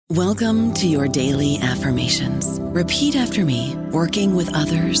Welcome to your daily affirmations. Repeat after me. Working with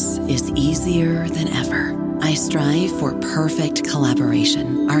others is easier than ever. I strive for perfect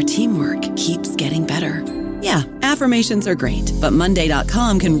collaboration. Our teamwork keeps getting better. Yeah, affirmations are great, but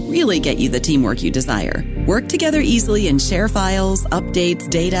Monday.com can really get you the teamwork you desire. Work together easily and share files, updates,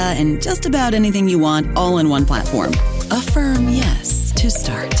 data, and just about anything you want all in one platform. Affirm yes to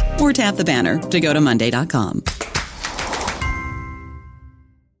start, or tap the banner to go to Monday.com.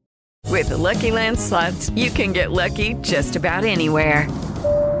 With the Lucky Land Slots, you can get lucky just about anywhere.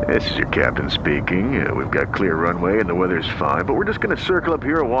 This is your captain speaking. We've got clear runway and the weather's fine, but we're just going to circle up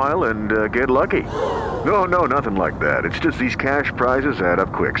here a while and get lucky. No, nothing like that. It's just these cash prizes add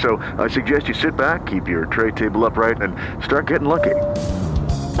up quick. So I suggest you sit back, keep your tray table upright, and start getting lucky.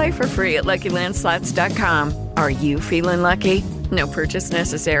 Play for free at LuckyLandSlots.com. Are you feeling lucky? No purchase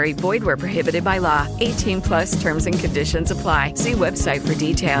necessary. Void where prohibited by law. 18 plus terms and conditions apply. See website for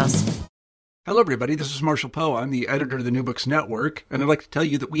details. Hello, everybody. This is Marshall Poe. I'm the editor of the New Books Network, and I'd like to tell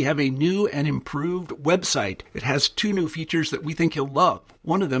you that we have a new and improved website. It has 2 new features that we think you'll love.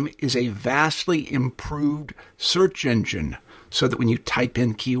 One of them is a vastly improved search engine, so that when you type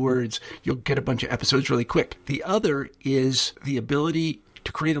in keywords, you'll get a bunch of episodes really quick. The other is the ability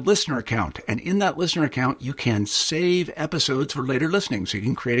to create a listener account. And in that listener account, you can save episodes for later listening. So you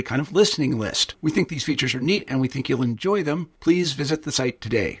can create a kind of listening list. We think these features are neat and we think you'll enjoy them. Please visit the site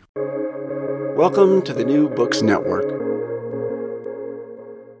today. Welcome to the New Books Network.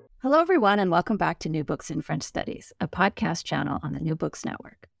 Hello, everyone, and welcome back to New Books in French Studies, a podcast channel on the New Books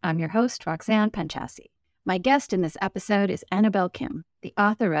Network. I'm your host, Roxanne Panchasi. My guest in this episode is Annabel Kim, the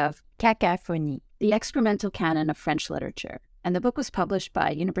author of Cacaphonies, the Excremental Canon of French Literature, and the book was published by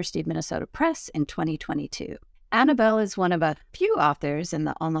University of Minnesota Press in 2022. Annabel is one of a few authors in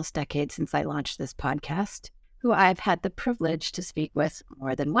the almost decade since I launched this podcast who I've had the privilege to speak with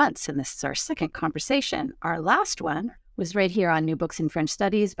more than once, and this is our second conversation. Our last one was right here on New Books in French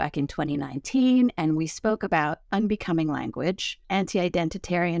Studies back in 2019, and we spoke about unbecoming language,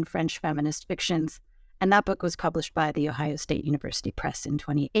 anti-identitarian French feminist fictions, and that book was published by the Ohio State University Press in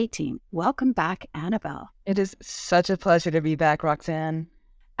 2018. Welcome back, Annabel. It is such a pleasure to be back, Roxanne.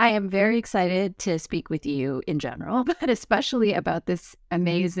 I am very excited to speak with you in general, but especially about this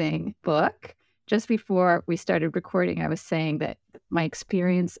amazing book. Just before we started recording, I was saying that my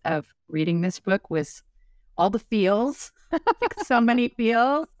experience of reading this book was all the feels, so many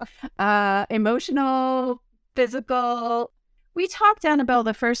feels, emotional, physical. We talked, Annabel,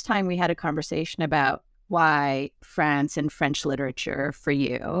 the first time we had a conversation about why France and French literature for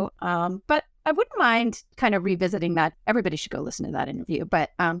you. But I wouldn't mind kind of revisiting that. Everybody should go listen to that interview.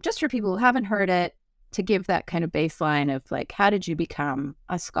 But just for people who haven't heard it, to give that kind of baseline of like, how did you become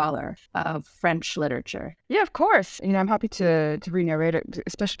a scholar of French literature? Yeah, of course. I'm happy to re-narrate it,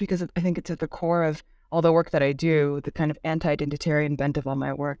 especially because I think it's at the core of all the work that I do, the kind of anti-identitarian bent of all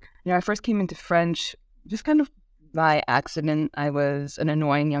my work. I first came into French just kind of by accident. I was an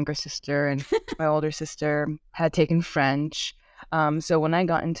annoying younger sister, and my older sister had taken French. So when I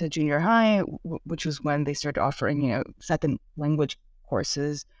got into junior high, which was when they started offering, second language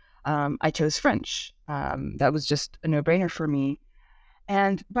courses, I chose French. That was just a no-brainer for me.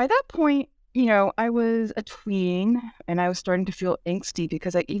 And by that point, I was a tween and I was starting to feel angsty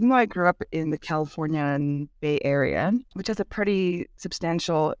because even though I grew up in the California Bay Area, which has a pretty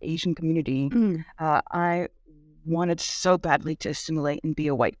substantial Asian community, I wanted so badly to assimilate and be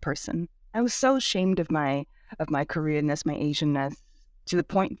a white person. I was so ashamed of my Koreanness, my Asianness, to the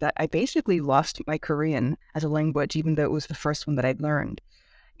point that I basically lost my Korean as a language, even though it was the first one that I'd learned.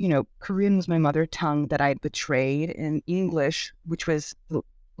 Korean was my mother tongue that I'd betrayed, and English, which was the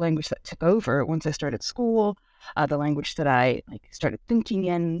language that took over once I started school, the language that I started thinking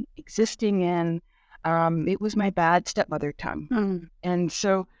in, existing in, it was my bad stepmother tongue. And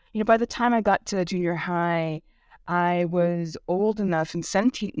so, by the time I got to junior high, I was old enough and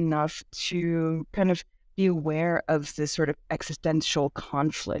sentient enough to kind of be aware of this sort of existential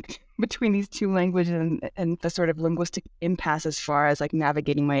conflict between these two languages and the sort of linguistic impasse as far as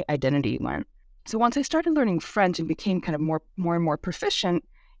navigating my identity went. So once I started learning French and became kind of more and more proficient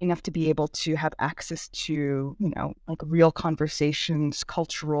enough to be able to have access to, real conversations,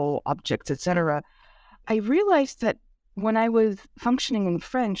 cultural objects, etc., I realized that when I was functioning in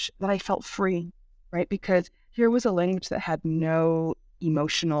French that I felt free, right? Because here was a language that had no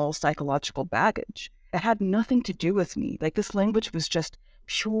emotional, psychological baggage. It had nothing to do with me. This language was just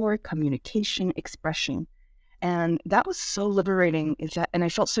pure communication, expression. And that was so liberating, and I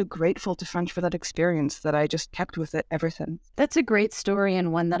felt so grateful to French for that experience that I just kept with it ever since. That's a great story,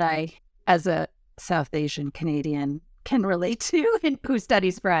 and one that I, as a South Asian Canadian, can relate to and who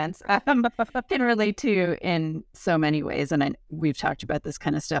studies France can relate to in so many ways. And we've talked about this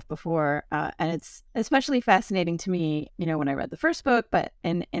kind of stuff before. And it's especially fascinating to me, when I read the first book, but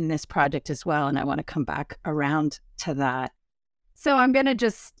in this project as well. And I want to come back around to that. So I'm going to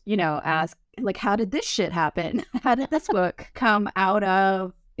just, ask, how did this shit happen? How did this book come out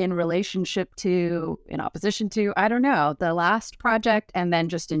of, in relationship to, in opposition to, I don't know, the last project? And then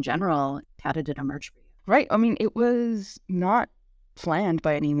just in general, how did it emerge for you? Right. I mean, it was not planned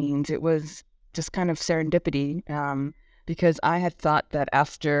by any means. It was just kind of serendipity, because I had thought that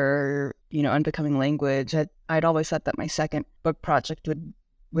after, Unbecoming Language, I'd always thought that my second book project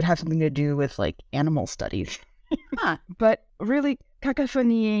would have something to do with animal studies. Huh. But really,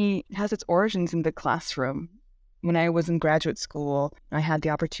 Cacophony has its origins in the classroom. When I was in graduate school, I had the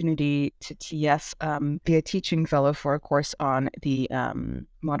opportunity to TF, be a teaching fellow for a course on the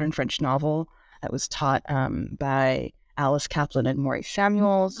modern French novel that was taught by Alice Kaplan and Maurice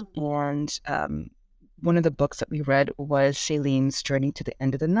Samuels. And one of the books that we read was Céline's Journey to the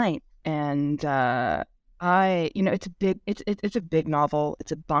End of the Night. And it's a big novel.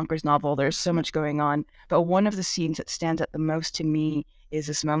 It's a bonkers novel. There's so much going on. But one of the scenes that stands out the most to me is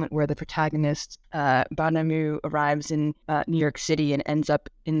this moment where the protagonist, Banamu, arrives in New York City and ends up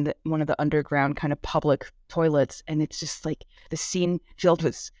in one of the underground kind of public toilets. And it's just the scene filled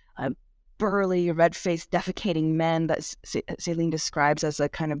with burly, red-faced, defecating men that Céline describes as a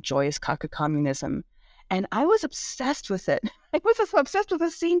kind of joyous communism. And I was obsessed with it. I was so obsessed with the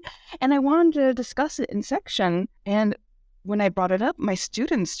scene, and I wanted to discuss it in section. And when I brought it up, my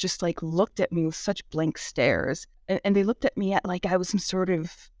students just looked at me with such blank stares. And they looked at me I was some sort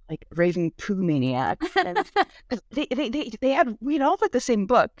of raving poo maniac. And we'd all read the same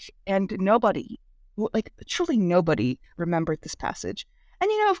book, and nobody, truly nobody remembered this passage. And,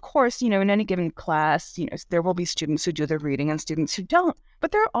 of course, in any given class, there will be students who do the reading and students who don't.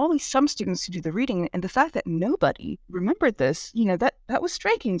 But there are always some students who do the reading. And the fact that nobody remembered this, that was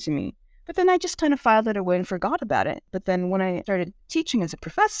striking to me. But then I just kind of filed it away and forgot about it. But then when I started teaching as a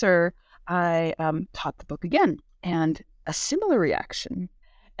professor, I taught the book again. And a similar reaction.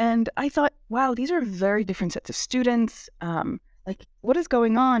 And I thought, wow, these are very different sets of students. What is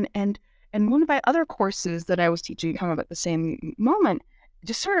going on? And one of my other courses that I was teaching come up at the same moment,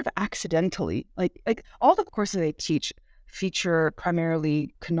 just sort of accidentally, all the courses I teach feature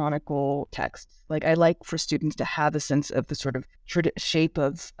primarily canonical texts. I like for students to have a sense of the sort of shape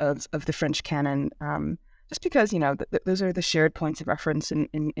of the French canon, just because, those are the shared points of reference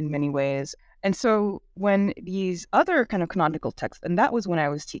in many ways. And so when these other kind of canonical texts, and that was when I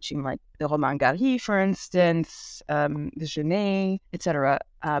was teaching the Roman Gary, for instance, the Genet, etc.,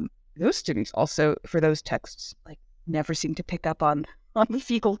 those students also, for those texts, never seemed to pick up on the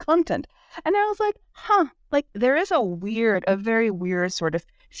fecal content. And I was there is a very weird sort of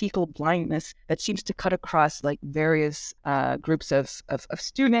fecal blindness that seems to cut across various groups of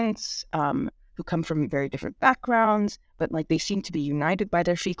students who come from very different backgrounds, but they seem to be united by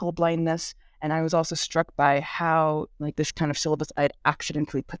their fecal blindness. And I was also struck by how this kind of syllabus I'd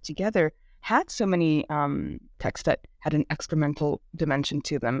accidentally put together had so many texts that had an excremental dimension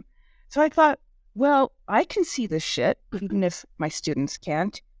to them. So I thought, well, I can see this shit, even if my students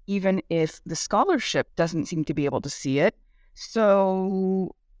can't, even if the scholarship doesn't seem to be able to see it.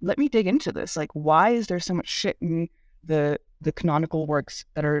 So let me dig into this. Why is there so much shit in the canonical works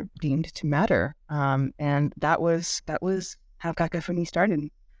that are deemed to matter? And that was how Cacophony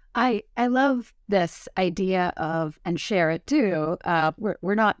started. I love this idea of, and share it too.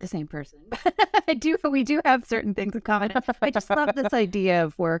 We're not the same person. We do have certain things in common. I just love this idea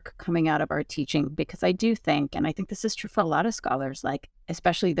of work coming out of our teaching, because I do think, and I think this is true for a lot of scholars,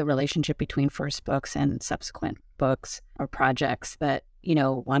 especially the relationship between first books and subsequent books or projects, that,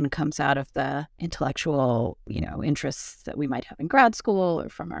 one comes out of the intellectual, interests that we might have in grad school or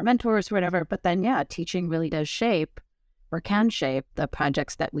from our mentors or whatever. But then, teaching really does shape, or can shape, the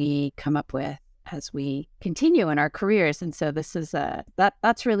projects that we come up with as we continue in our careers. And so this is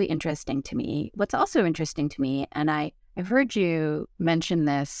that's really interesting to me. What's also interesting to me, and I've heard you mention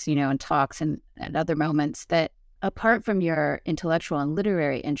this, in talks and at other moments, that apart from your intellectual and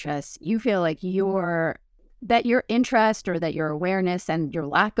literary interests, you feel that your interest or that your awareness and your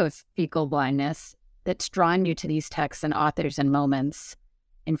lack of fecal blindness that's drawn you to these texts and authors and moments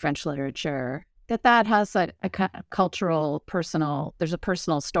in French literature, that has a kind of cultural, there's a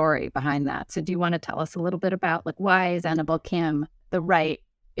personal story behind that. So do you want to tell us a little bit about why is Annabel Kim the right,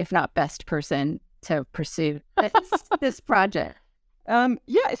 if not best person to pursue this project? So,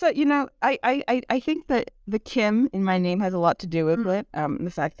 I think that the Kim in my name has a lot to do with it.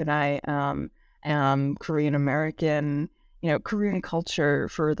 The fact that I Korean American, Korean culture.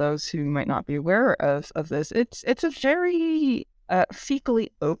 For those who might not be aware of this, it's a very fecally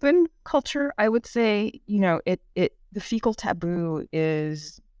open culture. I would say, the fecal taboo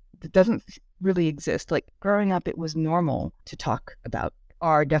doesn't really exist. Like growing up, it was normal to talk about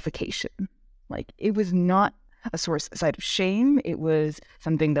our defecation. Like it was not a site of shame. It was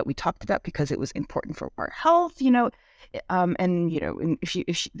something that we talked about because it was important for our health,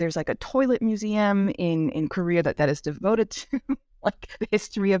 if there's like a toilet museum in Korea that is devoted to like the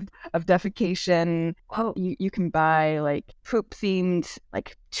history of defecation. Oh, you can buy like poop themed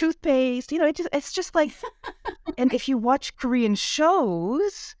like toothpaste. It's just like, and if you watch Korean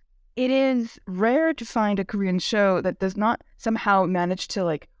shows, it is rare to find a Korean show that does not somehow manage to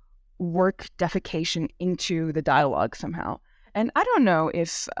like work defecation into the dialogue somehow. And I don't know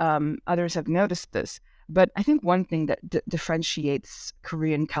if others have noticed this, but I think one thing that differentiates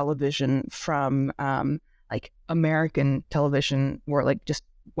Korean television from like American television or like just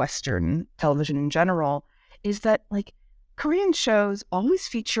Western television in general is that like Korean shows always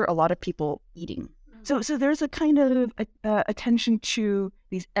feature a lot of people eating. So there's a kind of attention to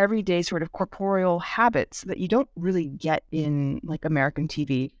these everyday sort of corporeal habits that you don't really get in like American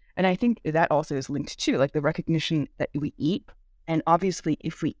TV. And I think that also is linked to like the recognition that we eat. And obviously,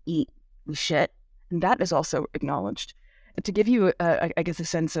 if we eat, we shit. And that is also acknowledged. To give you, I guess, a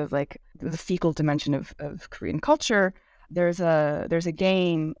sense of like the fecal dimension of Korean culture, there's a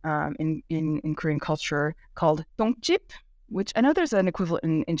game in Korean culture called Dongjip, which I know there's an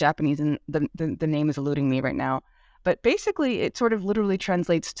equivalent in Japanese, and the name is eluding me right now. But basically, it sort of literally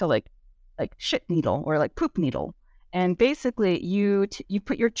translates to like shit needle or like poop needle. And basically, you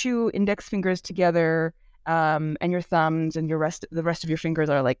put your two index fingers together, and your thumbs, and the rest of your fingers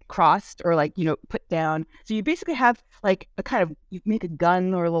are like crossed or like put down. So you basically have like a kind of, you make a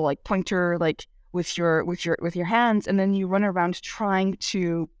gun or a little like pointer like with your hands, and then you run around trying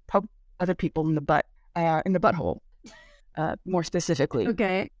to poke other people in the butthole, more specifically.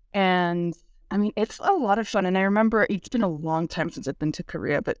 Okay. And I mean, it's a lot of fun. And I remember it's been a long time since I've been to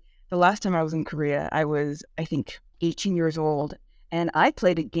Korea, but the last time I was in Korea, I was, I think, 18 years old. And I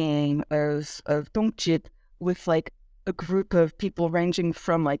played a game of Dongjip with like a group of people ranging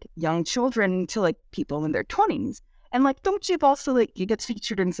from like young children to like people in their 20s. And like Dongjip also like it gets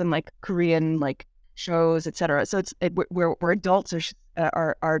featured in some like Korean like shows, etc. So it's where adults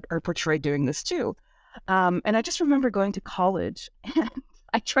are portrayed doing this too. And I just remember going to college and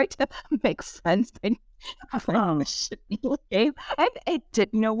I tried to make friends in the shit needle game, and it did.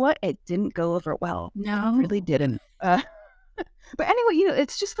 You know what? It didn't go over well. No, it really didn't. But anyway,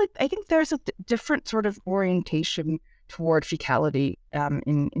 it's just like I think there's a different sort of orientation toward fecality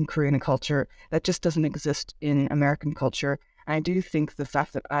in Korean culture that just doesn't exist in American culture. And I do think the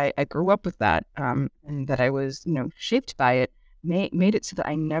fact that I grew up with that and that I was shaped by it made it so that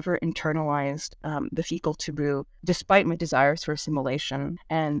I never internalized the fecal taboo, despite my desires for assimilation.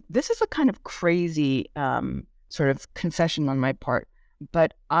 And this is a kind of crazy sort of confession on my part,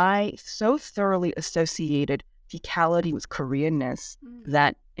 but I so thoroughly associated fecality with Koreanness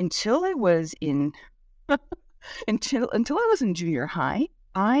that until I was in until I was in junior high,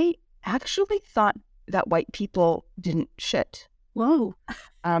 I actually thought that white people didn't shit. Whoa.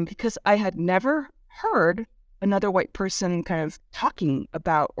 Because I had never heard another white person kind of talking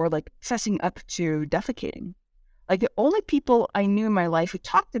about or like fessing up to defecating. Like the only people I knew in my life who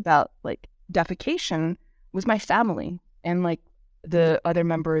talked about like defecation was my family and like the other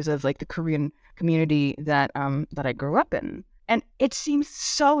members of like the Korean community that I grew up in. And it seems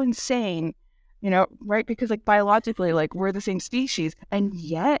so insane, right? Because like biologically, like we're the same species, and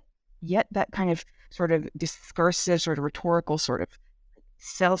yet that kind of sort of discursive, sort of rhetorical, sort of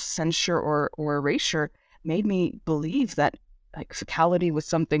self-censure or erasure made me believe that like fecality was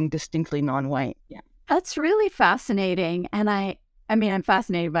something distinctly non-white. Yeah, that's really fascinating, and I mean, I'm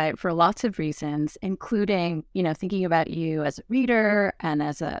fascinated by it for lots of reasons, including thinking about you as a reader and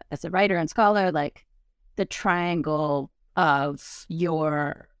as a writer and scholar, like the triangle of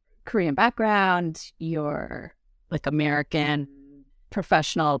your Korean background, your like American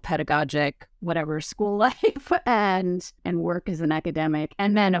professional, pedagogic, whatever school life, and work as an academic,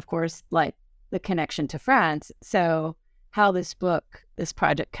 and then of course like the connection to France. So how this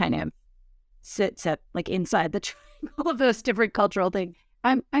project kind of sits at like inside the triangle of those different cultural things.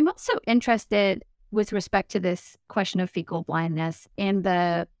 I'm also interested with respect to this question of fecal blindness in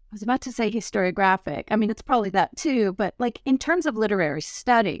I was about to say historiographic. I mean, it's probably that too, but like in terms of literary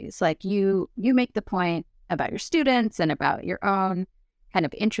studies, like you make the point about your students and about your own kind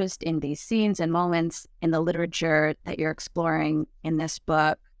of interest in these scenes and moments in the literature that you're exploring in this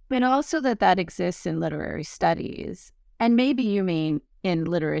book. But also that exists in literary studies. And maybe you mean in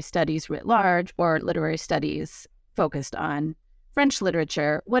literary studies writ large or literary studies focused on French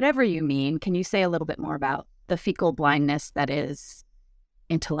literature. Whatever you mean, can you say a little bit more about the fecal blindness that is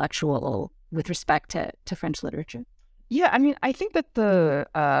intellectual with respect to French literature? Yeah, I mean, I think that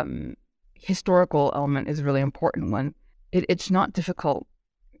the historical element is a really important one. It's not difficult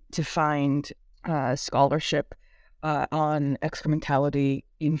to find scholarship on excrementality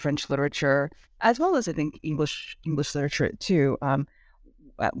in French literature, as well as I think English literature too,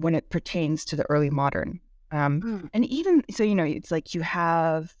 when it pertains to the early modern. And even so, it's like you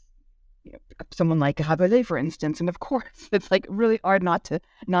have someone like Rabelais, for instance, and of course, it's like really hard not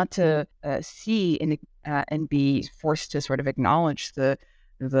to see and be forced to sort of acknowledge the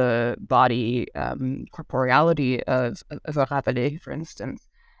body corporeality of a Rabelais, for instance.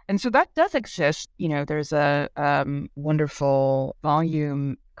 And so that does exist. There's a wonderful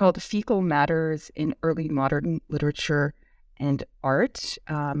volume called Fecal Matters in Early Modern Literature and Art,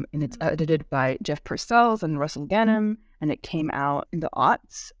 and it's edited by Jeff Purcells and Russell Ghanem, and it came out in the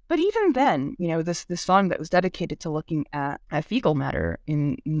aughts. But even then, this volume that was dedicated to looking at fecal matter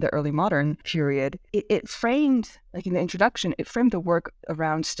in the early modern period, it framed, like in the introduction, it framed the work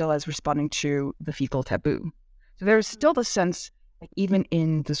around still as responding to the fecal taboo. So there's still the sense, like even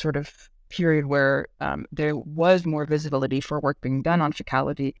in the sort of period where there was more visibility for work being done on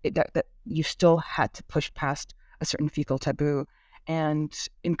fecality, that you still had to push past a certain fecal taboo. And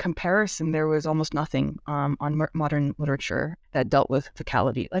in comparison, there was almost nothing on modern literature that dealt with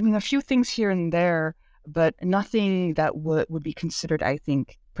fecality. I mean, a few things here and there, but nothing that would be considered, I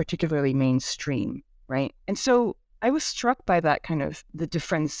think, particularly mainstream, right? And so I was struck by that kind of the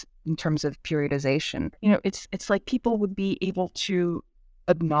difference in terms of periodization. It's like people would be able to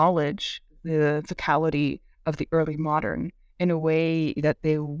acknowledge the fecality of the early modern in a way that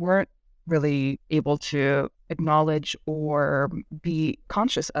they weren't really able to acknowledge or be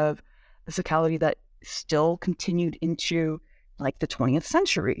conscious of the fecality that still continued into like the 20th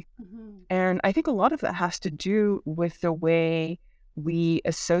century. Mm-hmm. And I think a lot of that has to do with the way we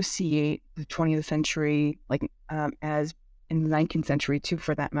associate the 20th century, like as in the 19th century too,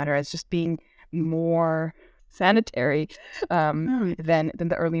 for that matter, as just being more sanitary than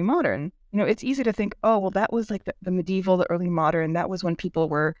the early modern. It's easy to think, oh, well, that was like the medieval, the early modern. That was when people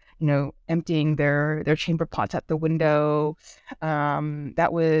were, emptying their chamber pots at the window.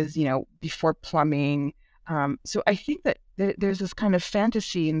 That was, before plumbing. So I think that there's this kind of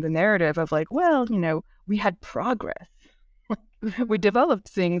fantasy in the narrative of like, well, we had progress. We developed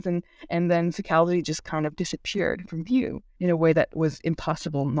things and then fecality just kind of disappeared from view in a way that was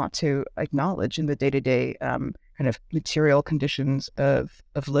impossible not to acknowledge in the day-to-day kind of material conditions of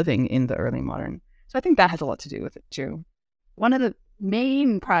living in the early modern. So I think that has a lot to do with it too. One of the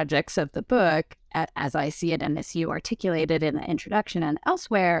main projects of the book, as I see it and as you articulated in the introduction and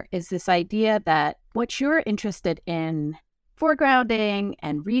elsewhere, is this idea that what you're interested in foregrounding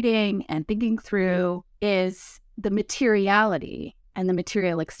and reading and thinking through is the materiality and the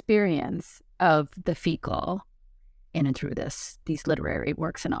material experience of the fecal in and through these literary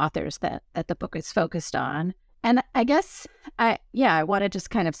works and authors that the book is focused on. And I guess I want to just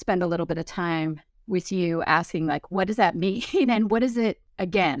kind of spend a little bit of time with you asking, like, what does that mean and what is it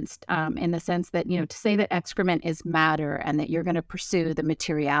against, in the sense that, to say that excrement is matter and that you're going to pursue the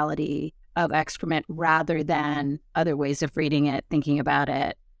materiality of excrement rather than other ways of reading it, thinking about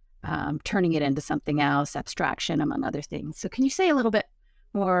it, turning it into something else, abstraction, among other things. So can you say a little bit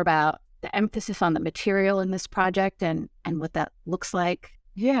more about the emphasis on the material in this project and what that looks like?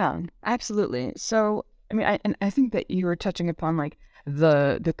 Yeah, absolutely. So, I mean, I think that you were touching upon like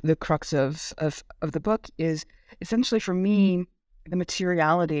the crux of the book is essentially for me the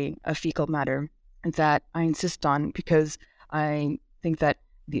materiality of fecal matter that I insist on, because I think that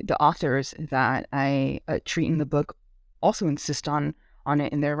the authors that I treat in the book also insist on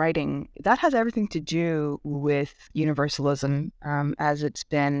it in their writing. That has everything to do with universalism as it's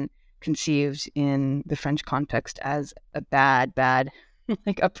been conceived in the French context as a bad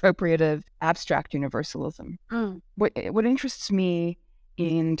like appropriative abstract universalism. What interests me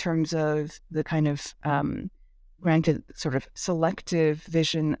in terms of the kind of granted sort of selective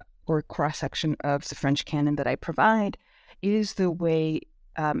vision or cross-section of the French canon that I provide is the way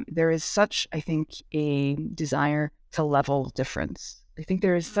there is such, I think, a desire to level difference. I think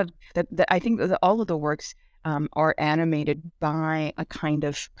there is such that I think that all of the works are animated by a kind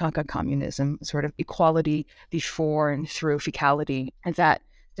of communism, sort of equality before and through fecality, and that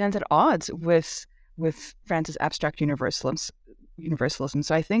stands at odds with France's abstract universalism.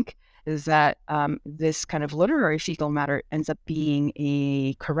 So I think is that this kind of literary fecal matter ends up being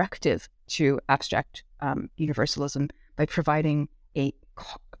a corrective to abstract universalism by providing a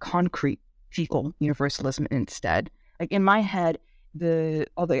concrete fecal universalism instead. Like in my head,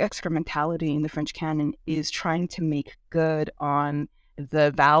 all the excrementality in the French canon is trying to make good on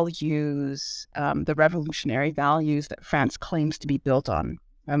the values, the revolutionary values that France claims to be built on.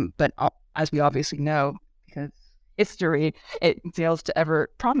 But as we obviously know, because history, it fails to ever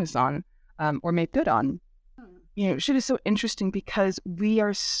promise on or make good on. Shit is so interesting because we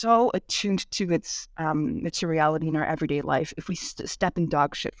are so attuned to its materiality in our everyday life. If we step in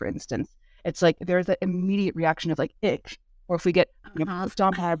dog shit, for instance, it's like there's an immediate reaction of like ick, or if we get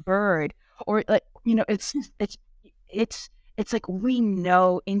stomped by a bird, or like it's like we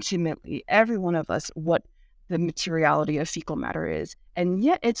know intimately, every one of us, what the materiality of fecal matter is, and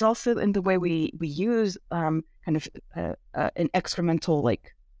yet it's also in the way we use kind of an excremental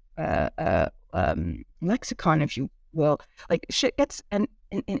lexicon, if you will. Like shit gets, and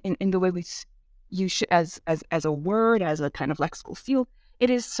in the way we use shit as a word, as a kind of lexical field, it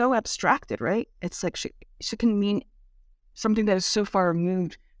is so abstracted, right? It's like shit can mean something that is so far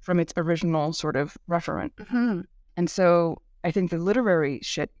removed from its original sort of referent. Mm-hmm. And so I think the literary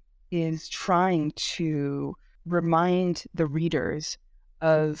shit is trying to remind the readers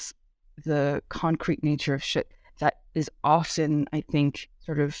of the concrete nature of shit that is often, I think,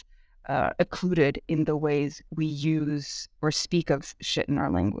 sort of occluded in the ways we use or speak of shit in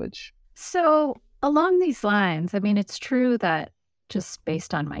our language. So along these lines, I mean, it's true that just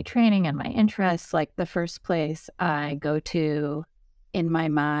based on my training and my interests, like the first place I go to in my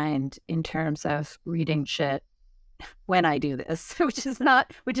mind in terms of reading shit when I do this, which is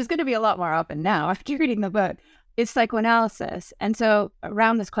going to be a lot more often now after reading the book, is psychoanalysis. And so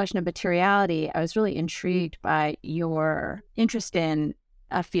around this question of materiality, I was really intrigued by your interest in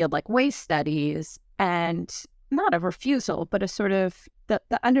a field like waste studies, and not a refusal, but a sort of the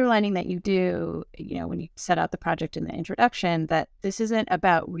underlining that you do, when you set out the project in the introduction, that this isn't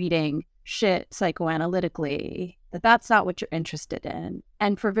about reading shit psychoanalytically, that's not what you're interested in,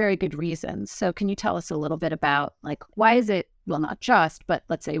 and for very good reasons. So can you tell us a little bit about, like, why is it, well, not just, but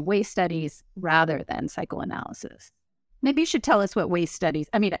let's say waste studies rather than psychoanalysis? Maybe you should tell us what waste studies,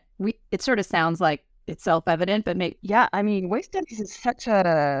 I mean, it sort of sounds like it's self-evident, but maybe... Yeah, I mean, waste studies is such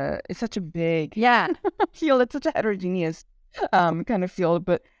a big field. It's such a heterogeneous kind of field,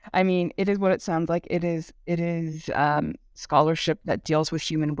 but I mean, it is what it sounds like. It is scholarship that deals with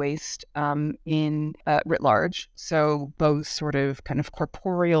human waste in writ large. So both sort of kind of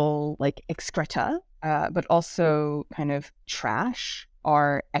corporeal, like excreta, but also kind of trash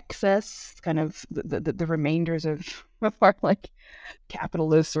or excess, kind of the remainders of our like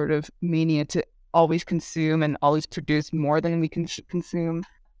capitalist sort of mania to always consume and always produce more than we can consume.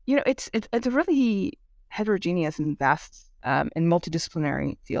 It's a really heterogeneous and vast and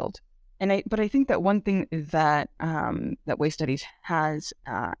multidisciplinary field. But I think that one thing that that waste studies has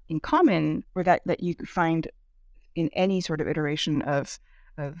in common, or that you could find in any sort of iteration of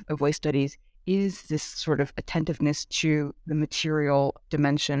waste studies, is this sort of attentiveness to the material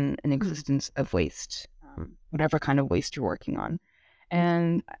dimension and existence of waste, whatever kind of waste you're working on.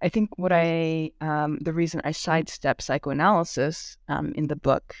 And I think the reason I sidestep psychoanalysis in the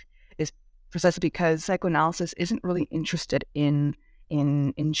book is precisely because psychoanalysis isn't really interested in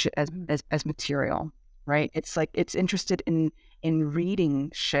shit as material, right? It's like it's interested in reading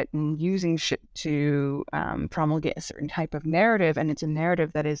shit and using shit to promulgate a certain type of narrative, and it's a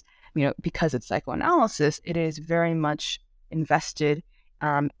narrative that is, because it's psychoanalysis, it is very much invested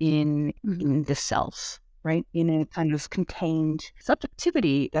in the self. Right, in a kind of contained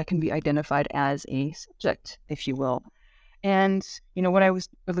subjectivity that can be identified as a subject, if you will. And, what I was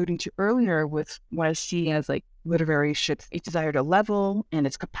alluding to earlier with what I see as like literary shit's desire to level and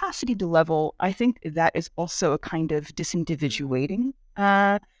its capacity to level, I think that is also a kind of disindividuating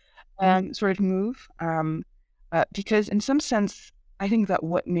sort of move. Because in some sense, I think that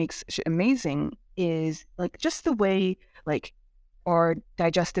what makes shit amazing is like just the way like our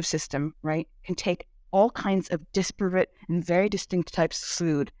digestive system, right, can take all kinds of disparate and very distinct types of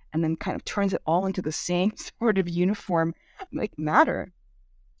food and then kind of turns it all into the same sort of uniform like matter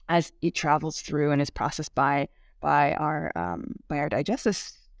as it travels through and is processed by our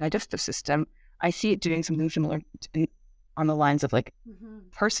digestive system. I see it doing something similar on the lines of like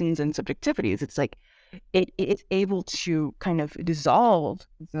persons and subjectivities. It's like it's able to kind of dissolve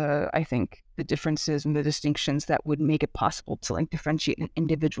I think the differences and the distinctions that would make it possible to like differentiate an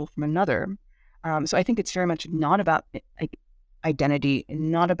individual from another. So I think it's very much not about like identity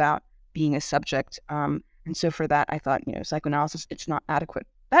and not about being a subject. And so for that, I thought, psychoanalysis, it's not adequate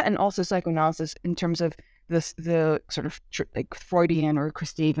that and also psychoanalysis in terms of the sort of like Freudian or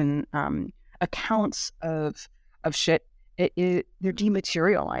Gustavian accounts of shit. They're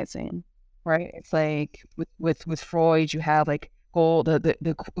dematerializing, right? It's like with Freud, you have like gold,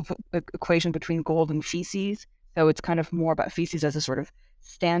 the equation between gold and feces. So it's kind of more about feces as a sort of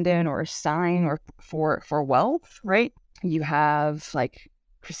stand-in or a sign or for wealth, right? You have like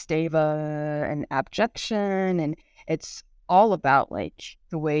Kristeva and abjection, and it's all about like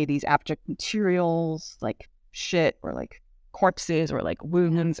the way these abject materials like shit or like corpses or like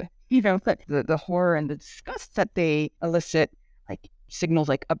wounds, the horror and the disgust that they elicit like signals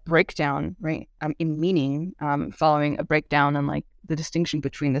like a breakdown, right? In meaning, following a breakdown and like the distinction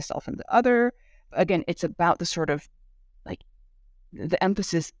between the self and the other. Again, it's about the sort of like the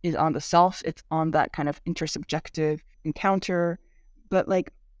emphasis is on the self. It's on that kind of intersubjective encounter, but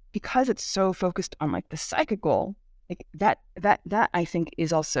like because it's so focused on like the psychical, like that I think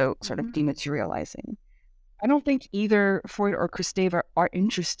is also sort of dematerializing. I don't think either Freud or Kristeva are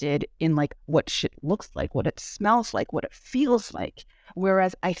interested in like what shit looks like, what it smells like, what it feels like.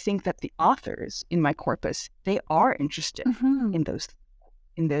 Whereas I think that the authors in my corpus, they are interested in those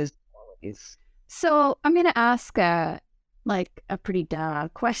qualities. So I'm going to ask a pretty dumb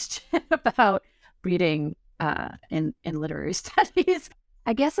question about reading in literary studies.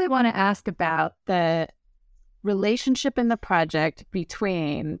 I guess I want to ask about the relationship in the project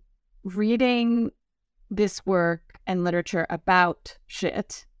between reading this work and literature about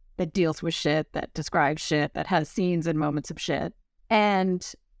shit, that deals with shit, that describes shit, that has scenes and moments of shit,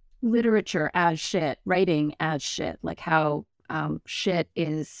 and literature as shit, writing as shit, like how shit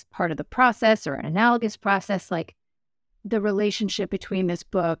is part of the process or an analogous process, like the relationship between this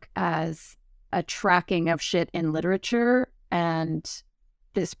book as a tracking of shit in literature and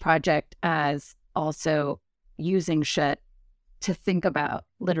this project as also using shit to think about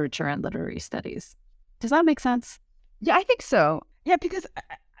literature and literary studies. Does that make sense? Yeah, I think so. Yeah, because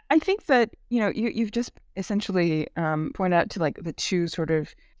I think that, you've just essentially pointed out to like the two sort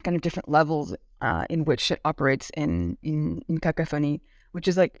of kind of different levels in which shit operates in Cacophony, which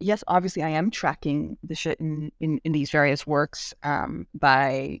is like, yes, obviously I am tracking the shit in these various works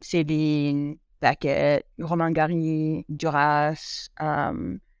by Céline, Beckett, Romain Gary, Duras,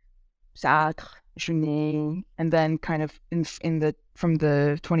 Sartre, Genet, and then kind of from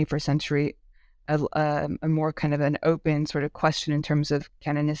the 21st century, a more kind of an open sort of question in terms of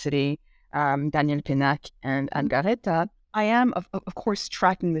canonicity, Daniel Pénac and Anne Garreta. I am, of course,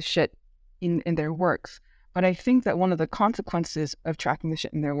 tracking the shit in their works. But I think that one of the consequences of tracking the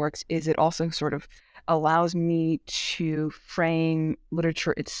shit in their works is it also sort of allows me to frame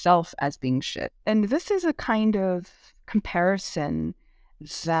literature itself as being shit. And this is a kind of comparison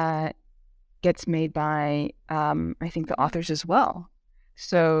that gets made by, I think, the authors as well.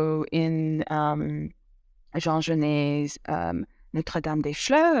 So in Jean Genet's Notre-Dame des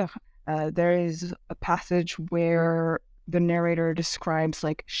Fleurs, there is a passage where the narrator describes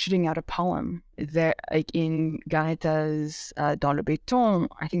like shitting out a poem. There, like in Garreta's Dans le Béton,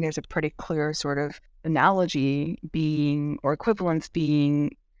 I think there's a pretty clear sort of analogy being, or equivalence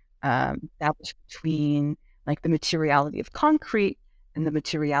being established between like the materiality of concrete and the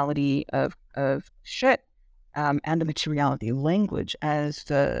materiality of shit, and the materiality of language as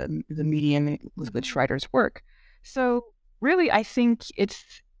the medium with which writers work. So really, I think it's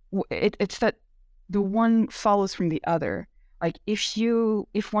that the one follows from the other. Like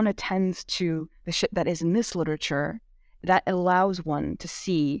if one attends to the shit that is in this literature, that allows one to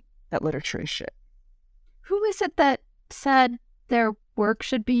see that literature is shit. Who is it that said their work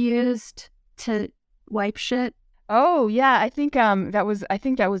should be used to wipe shit? Oh yeah, I think that was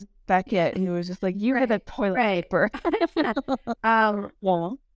Beckett, who was just like, you had that toilet paper.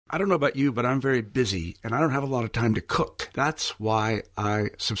 Well, I don't know about you, but I'm very busy and I don't have a lot of time to cook. That's why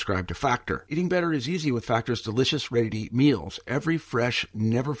I subscribe to Factor. Eating better is easy with Factor's delicious, ready-to-eat meals. Every fresh,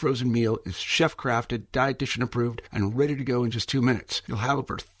 never frozen meal is chef-crafted, dietitian approved, and ready to go in just 2 minutes. You'll have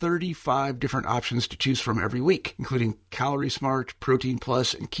over 35 different options to choose from every week, including Calorie Smart, Protein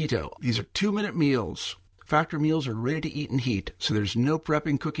Plus, and Keto. These are 2-minute meals. Factor meals are ready to eat and heat, so there's no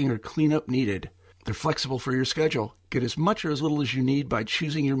prepping, cooking, or cleanup needed. They're flexible for your schedule. Get as much or as little as you need by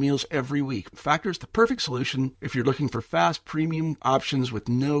choosing your meals every week. Factor's the perfect solution if you're looking for fast, premium options with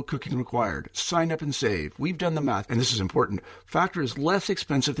no cooking required. Sign up and save. We've done the math, and this is important. Factor is less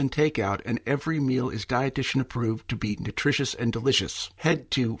expensive than takeout, and every meal is dietitian approved to be nutritious and delicious.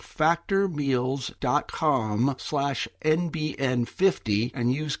 Head to factormeals.com/NBN50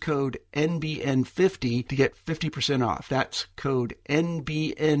 and use code NBN50 to get 50% off. That's code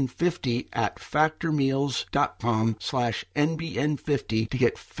NBN50 at factormeals.com/NBN50. canon.com/NBN50 to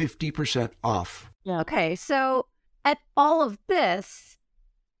get 50% off. Okay, so all of this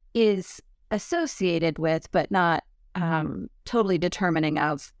is associated with, but not totally determining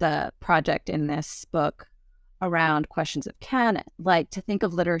of the project in this book around questions of canon. Like, to think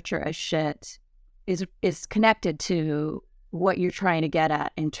of literature as shit is connected to what you're trying to get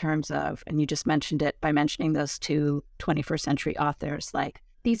at in terms of, and you just mentioned it by mentioning those two 21st century authors. Like,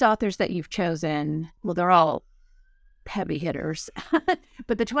 these authors that you've chosen, well, they're all heavy hitters,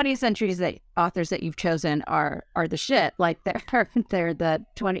 but the 20th century authors that you've chosen are the shit. Like, they're the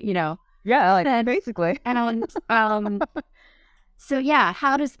 20, Yeah, like, basically. And so yeah,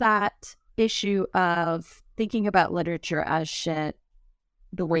 how does that issue of thinking about literature as shit,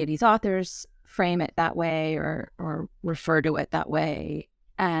 the way these authors frame it that way or refer to it that way,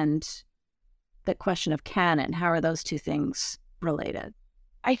 and the question of canon, how are those two things related?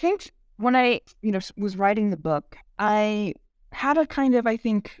 I think when I, was writing the book, I had a kind of, I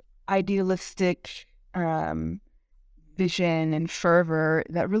think, idealistic vision and fervor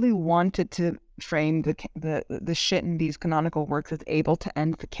that really wanted to frame the shit in these canonical works as able to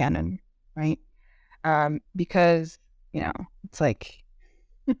end the canon, right? Because, it's like,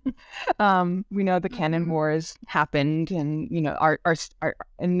 we know the canon wars happened and, are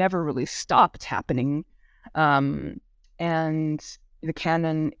and never really stopped happening. And the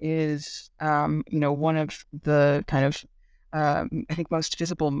canon is, one of the kind of, I think, most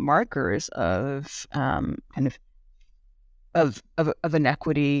visible markers of of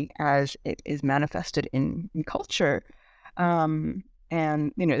inequity as it is manifested in culture. And,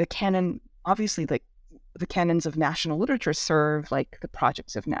 the canon, obviously, like, the canons of national literature serve like the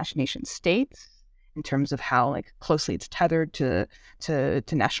projects of nation states in terms of how like closely it's tethered to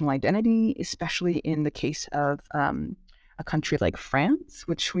national identity, especially in the case of a country like France,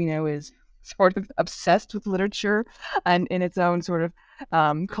 which we know is sort of obsessed with literature and in its own sort of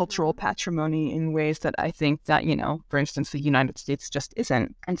cultural patrimony in ways that I think that, for instance, the United States just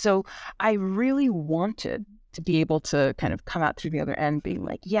isn't. And so I really wanted to be able to kind of come out through the other end being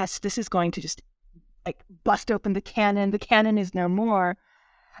like, yes, this is going to just like bust open the canon. The canon is no more.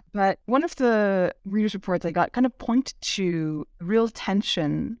 But one of the readers' reports I got kind of pointed to real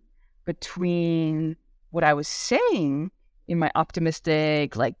tension between what I was saying in my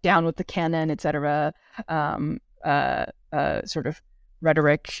optimistic, like down with the canon, etc., sort of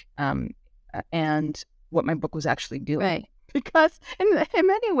rhetoric, and what my book was actually doing. Right. Because in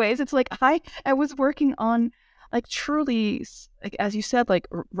many ways, it's like I was working on like truly, like as you said, like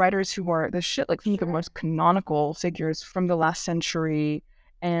writers who are the shit, like think of most canonical figures from the last century.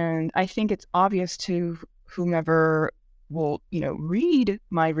 And I think it's obvious to whomever will, read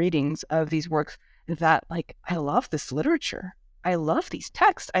my readings of these works that like, I love this literature. I love these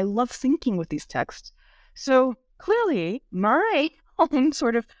texts. I love thinking with these texts. So clearly my own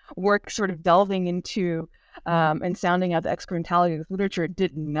sort of work, sort of delving into and sounding out the excrementality of literature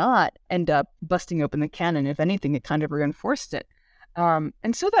did not end up busting open the canon. If anything, it kind of reinforced it. And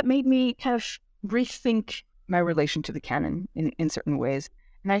so that made me kind of rethink my relation to the canon in certain ways.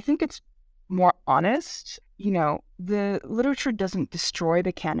 And I think it's more honest. The literature doesn't destroy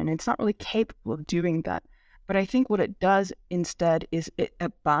the canon. It's not really capable of doing that. But I think what it does instead is it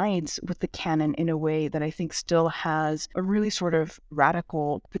abides with the canon in a way that I think still has a really sort of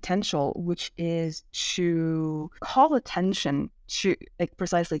radical potential, which is to call attention to, like,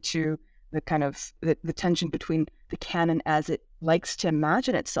 precisely to the kind of the tension between the canon as it likes to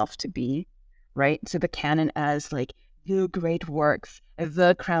imagine itself to be, right? So the canon as like the great works,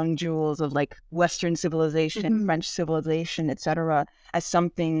 the crown jewels of like Western civilization, French civilization, etc., as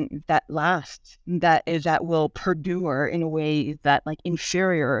something that lasts, that will perdure in a way that like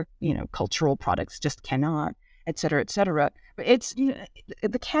inferior, cultural products just cannot, etc., etc. But it's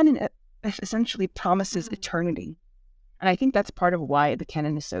the canon essentially promises eternity, and I think that's part of why the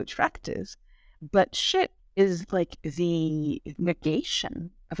canon is so attractive. But shit is like the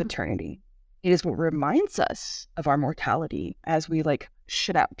negation of eternity. It is what reminds us of our mortality as we like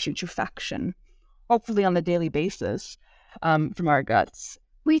shit out putrefaction, hopefully on a daily basis, from our guts.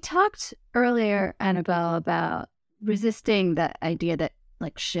 We talked earlier, Annabel, about resisting the idea that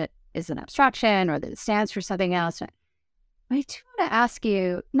like shit is an abstraction or that it stands for something else. I do want to ask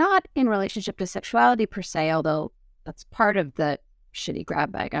you, not in relationship to sexuality per se, although that's part of the shitty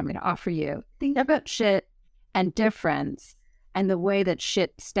grab bag I'm going to offer you. Think about shit and difference and the way that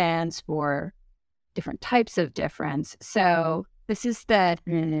shit stands for different types of difference. So this is the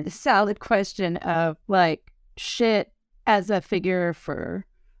solid question of like shit as a figure for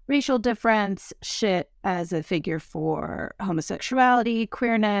racial difference, shit as a figure for homosexuality,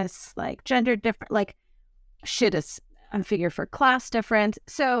 queerness, like gender different. Like, shit is a figure for class difference.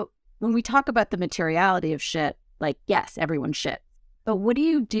 So when we talk about the materiality of shit, like, yes, everyone's shit. But what do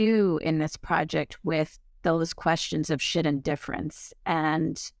you do in this project with those questions of shit and difference?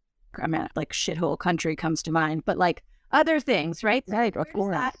 And I mean, like shithole country comes to mind, but like other things, right? Right, of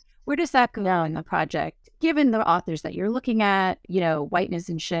course. Where does that go in the project? Given the authors that you're looking at, whiteness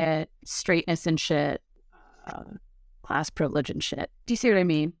and shit, straightness and shit, class privilege and shit. Do you see what I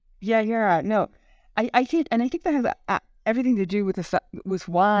mean? Yeah. No, I think that has everything to do with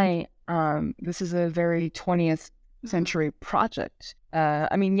why this is a very 20th century project.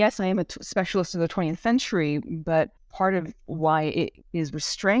 I mean, yes, I am a specialist of the 20th century, but part of why it is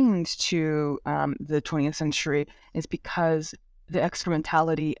restrained to the 20th century is because the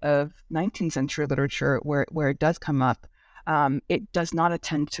excrementality of 19th century literature, where it does come up, it does not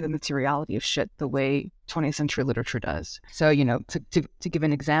attend to the materiality of shit the way 20th century literature does. So, to give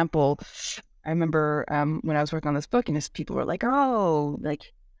an example, I remember when I was working on this book, and people were like, "Oh,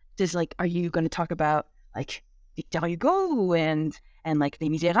 like, are you going to talk about like Victor Hugo and like Les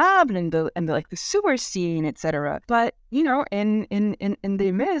Miserables and the sewer scene, etc." But in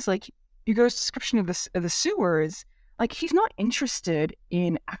Les Mis, like Hugo's description of the sewers, like he's not interested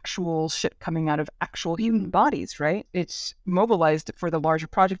in actual shit coming out of actual human bodies, right? It's mobilized for the larger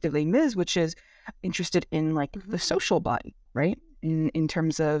project of Les Mis, which is interested in like the social body, right? In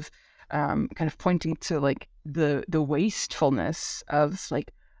terms of kind of pointing to like the wastefulness of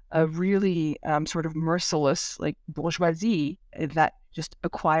like a really sort of merciless like bourgeoisie that just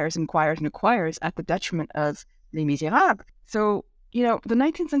acquires and acquires and acquires at the detriment of Les Miserables. So, the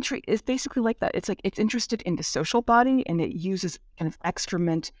 19th century is basically like that. It's like it's interested in the social body, and it uses kind of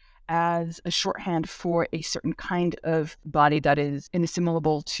excrement as a shorthand for a certain kind of body that is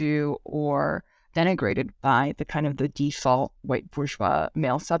inassimilable to or denigrated by the kind of the default white bourgeois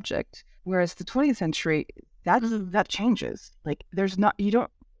male subject. Whereas the 20th century, that changes. Like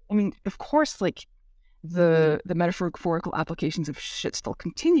of course, like the metaphorical applications of shit still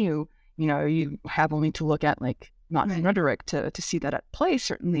continue. You have only to look at like Martin rhetoric to see that at play,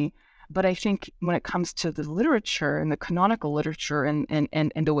 certainly. But I think when it comes to the literature and the canonical literature and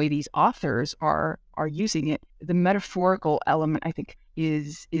the way these authors are using it, the metaphorical element, I think,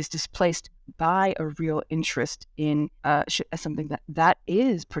 is displaced by a real interest in shit as something that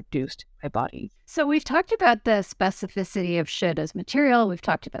is produced by bodies. So we've talked about the specificity of shit as material. We've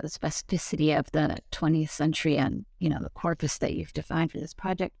talked about the specificity of the 20th century and, the corpus that you've defined for this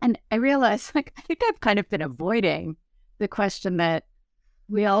project. And I realized, like, I think I've kind of been avoiding the question that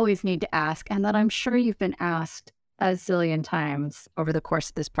we always need to ask, and that I'm sure you've been asked a zillion times over the course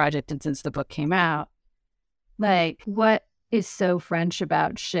of this project and since the book came out. Like, what is so French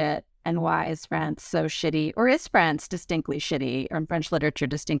about shit, and why is France so shitty? Or is France distinctly shitty, or French literature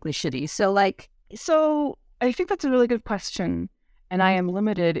distinctly shitty? So I think that's a really good question. And I am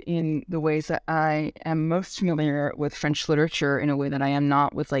limited in the ways that I am most familiar with French literature in a way that I am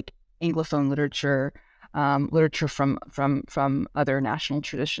not with like Anglophone literature, literature from other national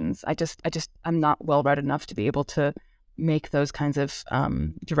traditions. I'm not well read enough to be able to make those kinds of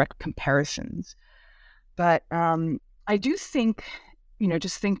direct comparisons. But I do think,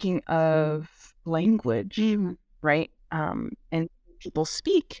 just thinking of language, right? And people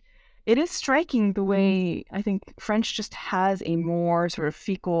speak, it is striking the way I think French just has a more sort of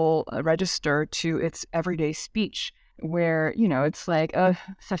fecal register to its everyday speech, where, it's like, ça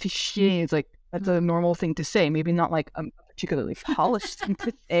fait chier. It's like, that's a normal thing to say. Maybe not like a particularly polished thing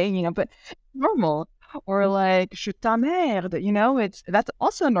to say, but normal. Or like, je t'emmerde, that's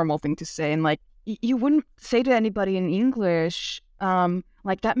also a normal thing to say. And like, you wouldn't say to anybody in English,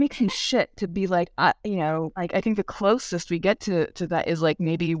 like, that makes me shit, to be like, like, I think the closest we get to that is like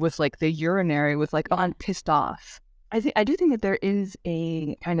maybe with like the urinary, with like, oh, I'm pissed off. I do think that there is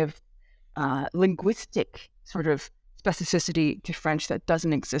a kind of linguistic sort of specificity to French that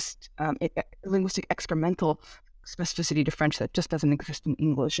doesn't exist, linguistic excremental specificity to French that just doesn't exist in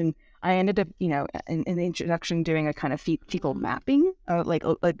English. And I ended up, in the introduction doing a kind of fecal mapping, like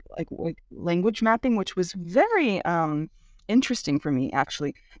language mapping, which was very interesting for me,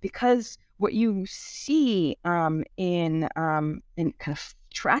 actually, because what you see in kind of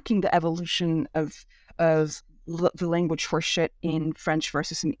tracking the evolution of the language for shit in French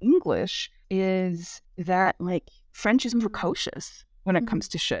versus in English is that like French is precocious when it comes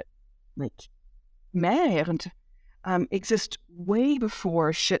to shit. Like, merde exists way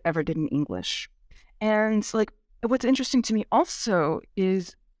before shit ever did in English. And like, what's interesting to me also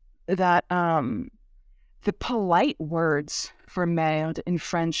is that the polite words for merde in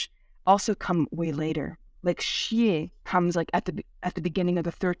French also come way later. Like, chier comes like at the beginning of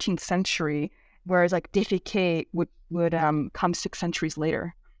the 13th century, whereas like defequer would come 6 centuries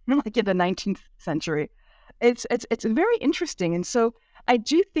later, like in the 19th century. It's very interesting, and so I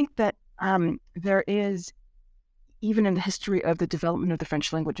do think that there is, even in the history of the development of the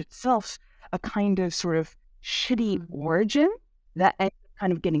French language itself, a kind of sort of shitty origin that ends up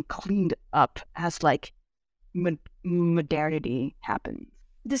kind of getting cleaned up as like modernity happens.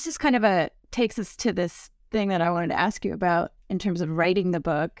 This is kind of takes us to this thing that I wanted to ask you about in terms of writing the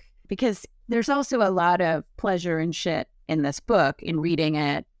book, because there's also a lot of pleasure and shit in this book, in reading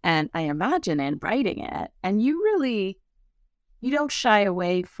it, and I imagine in writing it. And you don't shy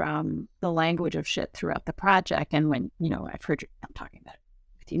away from the language of shit throughout the project. And when, I've heard I'm talking about it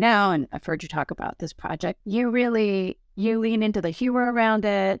with you now, and I've heard you talk about this project, you lean into the humor around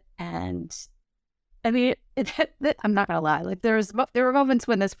it. And I mean, I'm not gonna lie, like there were moments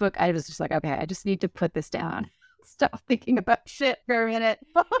when this book, I was just like, okay, I just need to put this down, stop thinking about shit for a minute,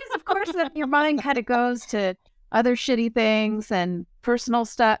 because of course your mind kind of goes to other shitty things and personal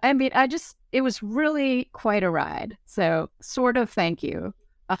stuff. I mean, it was really quite a ride. So sort of thank you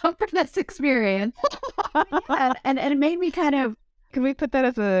for this experience. and it made me kind of, can we put that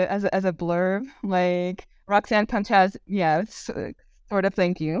as a blurb, like Roxanne Panchaz? Yes, sort of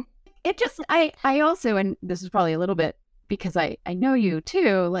thank you. It just, I also, and this is probably a little bit because I know you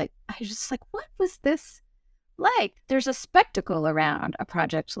too, like, I was just like, what was this like? There's a spectacle around a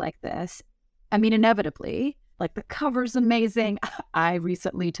project like this. I mean, inevitably, like the cover's amazing. I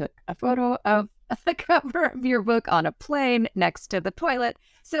recently took a photo of the cover of your book on a plane next to the toilet.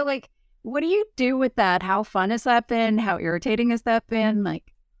 So like, what do you do with that? How fun has that been? How irritating has that been?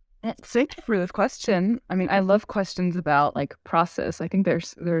 Like, thank you for this question. I mean, I love questions about like process. I think there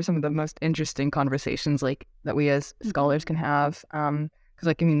are some of the most interesting conversations like that we as scholars can have. Because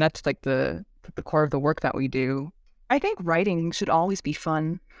like, I mean, that's like the core of the work that we do. I think writing should always be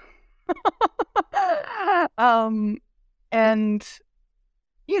fun. And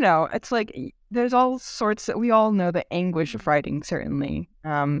it's like there's all sorts that we all know the anguish of writing, certainly.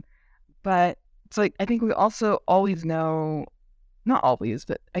 But it's like I think we also always know, not always,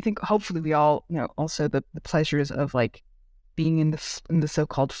 but I think hopefully we all know also the pleasures of like being in the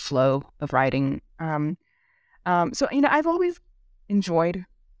so-called flow of writing. So I've always enjoyed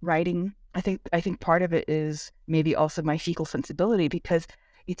writing. I think part of it is maybe also my fecal sensibility, because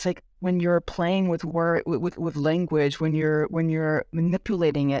it's like when you're playing with with language, when you're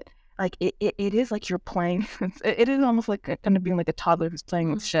manipulating it, like it is like you're playing. It is almost like kind of being like a toddler who's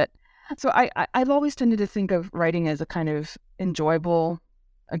playing with shit. So I've always tended to think of writing as a kind of enjoyable,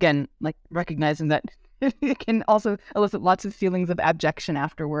 again, like recognizing that it can also elicit lots of feelings of abjection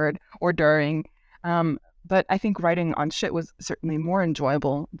afterward or during. But I think writing on shit was certainly more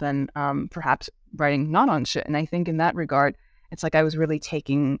enjoyable than perhaps writing not on shit. And I think in that regard, it's like I was really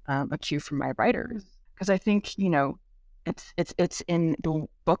taking a cue from my writers, because I think it's in the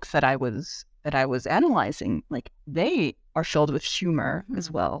books that I was analyzing, like they are filled with humor as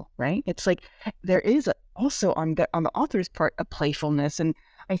well, right? It's like there is also on the author's part a playfulness, and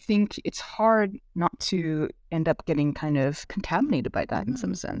I think it's hard not to end up getting kind of contaminated by that in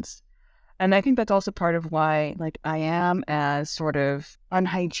some sense. And I think that's also part of why like I am as sort of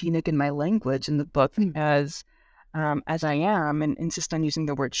unhygienic in my language in the book as I am, and insist on using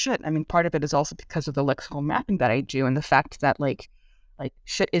the word shit. I mean, part of it is also because of the lexical mapping that I do, and the fact that like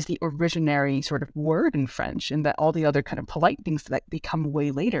shit is the originary sort of word in French, and that all the other kind of polite things that become way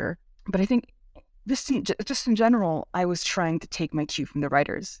later. But I think this, just in general, I was trying to take my cue from the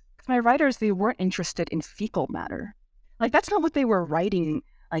writers. Because my writers, they weren't interested in fecal matter. Like that's not what they were writing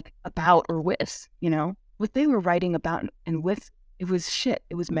like about or with, What they were writing about and with, it was shit.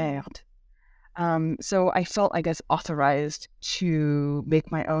 It was merde. So I felt, I guess, authorized to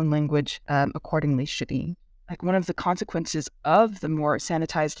make my own language accordingly shitty. Like one of the consequences of the more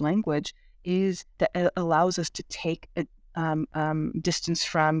sanitized language is that it allows us to take a distance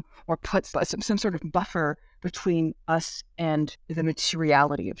from, or put some sort of buffer between us and the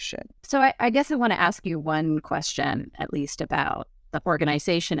materiality of shit. So I guess I want to ask you one question, at least, about the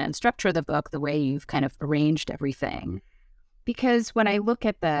organization and structure of the book, the way you've kind of arranged everything. Because when I look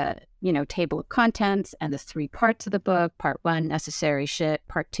at the, table of contents and the 3 parts of the book, part 1, necessary shit,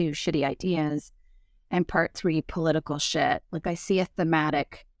 part 2, shitty ideas, and part 3, political shit, like I see a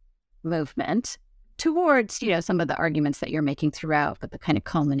thematic movement towards, some of the arguments that you're making throughout, but the kind of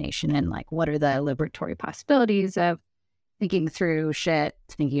culmination in like, what are the liberatory possibilities of thinking through shit,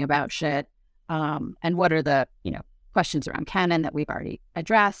 thinking about shit, and what are the, questions around canon that we've already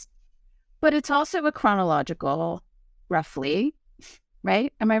addressed. But it's also a chronological, roughly,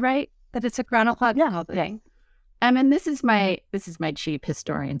 right? Am I right that it's a chronological thing? I mean, this is my cheap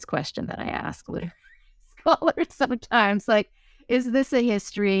historian's question that I ask literary scholars sometimes. Like, is this a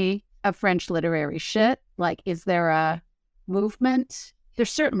history of French literary shit? Like, is there a movement?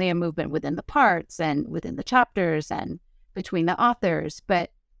 There's certainly a movement within the parts and within the chapters and between the authors,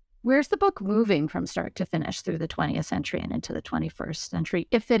 but where's the book moving from start to finish through the 20th century and into the 21st century,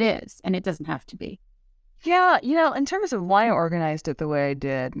 if it is, and it doesn't have to be? Yeah, in terms of why I organized it the way I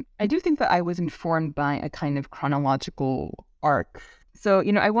did, I do think that I was informed by a kind of chronological arc. So,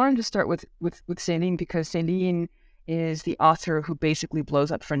 I wanted to start with Céline because Céline is the author who basically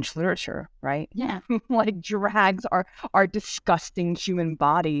blows up French literature, right? Yeah. Like drags our disgusting human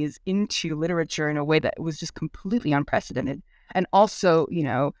bodies into literature in a way that was just completely unprecedented. And also,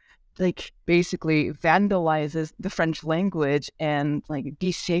 like basically vandalizes the French language and like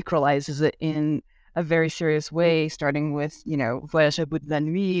desacralizes it in a very serious way, starting with, Voyage à bout de la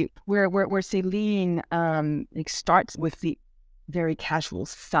nuit, where Céline like starts with the very casual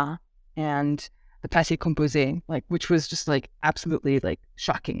ça and the passé composé, like, which was just like absolutely like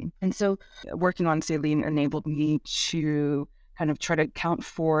shocking. And so working on Céline enabled me to kind of try to account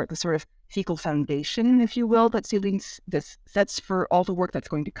for the sort of fecal foundation, if you will, that Céline sets for all the work that's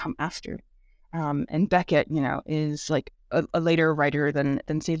going to come after. And Beckett, is like a later writer than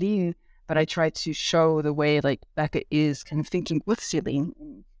Céline, but I try to show the way like Beckett is kind of thinking with Céline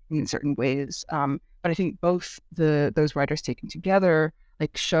in certain ways. But I think both those writers taken together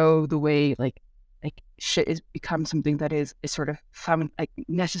like show the way like shit is become something that is sort of like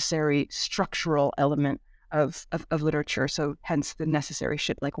necessary structural element of literature. So hence the necessary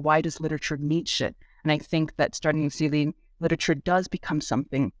shit. Like, why does literature need shit? And I think that starting with Céline, literature does become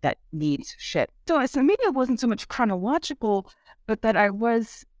something that needs shit. So maybe it wasn't so much chronological, but that I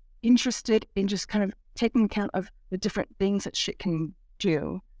was interested in just kind of taking account of the different things that shit can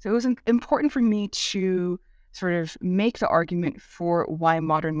do. So it was important for me to sort of make the argument for why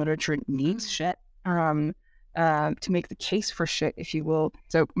modern literature needs shit, to make the case for shit, if you will.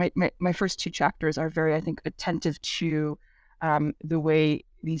 So my first two chapters are very, I think, attentive to the way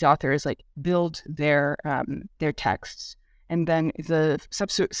these authors like build their texts. And then the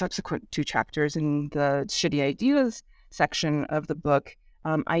subsequent two chapters in the shitty ideas section of the book,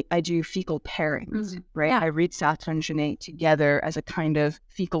 I do fecal pairings, right? Yeah. I read Sartre and Genet together as a kind of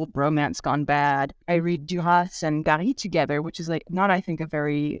fecal bromance gone bad. I read Duras and Gary together, which is like not, I think, a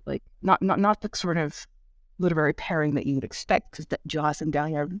very like not the sort of literary pairing that you would expect, because Duras and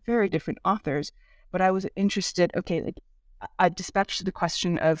Gary are very different authors. But I was interested. Okay, like I dispatched the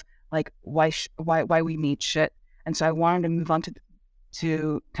question of like why we need shit, and so I wanted to move on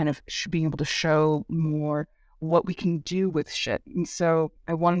to kind of being able to show more what we can do with shit. And so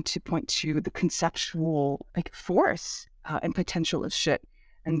I wanted to point to the conceptual like force and potential of shit.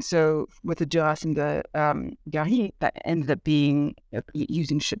 And so with the Duras and the Gary, that ended up being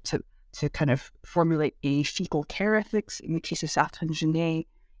using shit to kind of formulate a fecal care ethics. In the case of Sartre and Genet,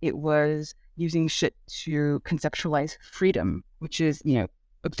 it was using shit to conceptualize freedom, which is,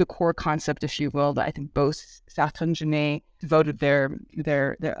 the core concept, if you will, that I think both Sartre and Genet devoted their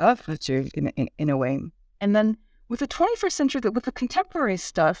oeuvre to in a way. And then with the 21st century, with the contemporary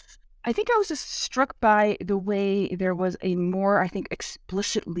stuff, I think I was just struck by the way there was a more, I think,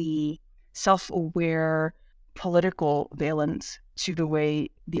 explicitly self-aware political valence to the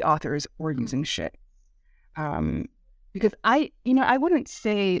way the authors were using shit. Because I wouldn't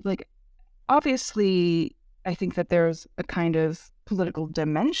say, like, obviously, I think that there's a kind of political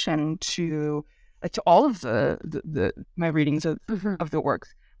dimension to all of my readings of the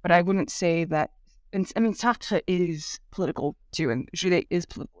works, but I wouldn't say that. And I mean, Sartre is political too, and Jules is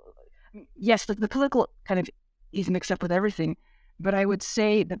political. Yes, the political kind of is mixed up with everything, but I would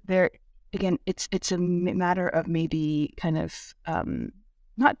say that there, again, it's a matter of maybe kind of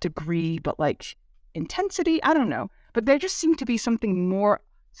not degree, but like intensity. I don't know, but there just seemed to be something more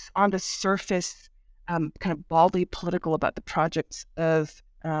on the surface, kind of baldly political about the projects of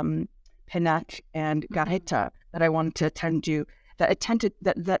Pénac and Garreta that I wanted to attend to.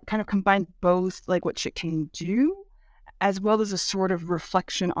 That kind of combined both like what shit can do, as well as a sort of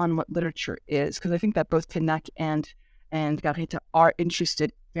reflection on what literature is. Because I think that both Pénac and Garreta are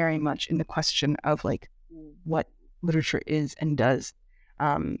interested very much in the question of like what literature is and does,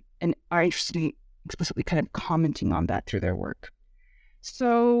 and are interested in explicitly kind of commenting on that through their work.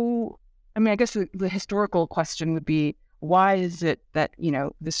 So, I mean, I guess the historical question would be, why is it that,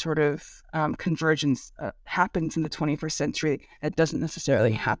 this sort of convergence happens in the 21st century that doesn't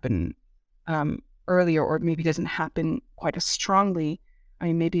necessarily happen earlier, or maybe doesn't happen quite as strongly? I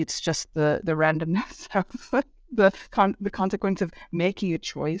mean, maybe it's just the randomness of the consequence of making a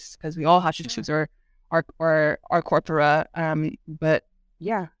choice, because we all have to choose our corpora. But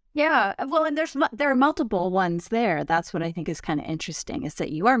yeah. Yeah, well, and there are multiple ones there. That's what I think is kind of interesting, is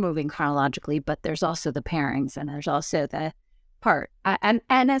that you are moving chronologically, but there's also the pairings and there's also the part. And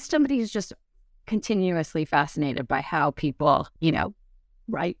as somebody who's just continuously fascinated by how people,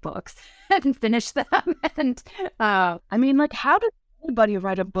 write books and finish them, and I mean, like, how does anybody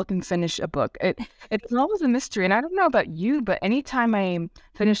write a book and finish a book? It's always a mystery, and I don't know about you, but anytime I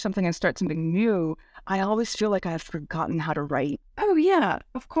finish something and start something new, I always feel like I've forgotten how to write. Oh, yeah,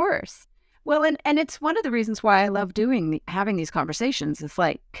 of course. Well, and it's one of the reasons why I love having these conversations. It's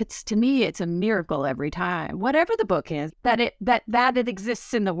like, to me, it's a miracle every time, whatever the book is, that it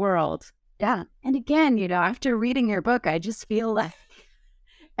exists in the world. Yeah. And again, after reading your book, I just feel like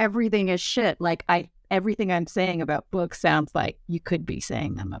everything is shit. Like everything I'm saying about books sounds like you could be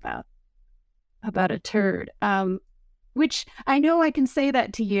saying them about a turd. Which I know I can say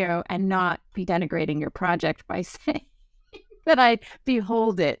that to you and not be denigrating your project by saying that I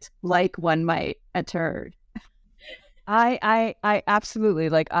behold it like one might a turd. I absolutely,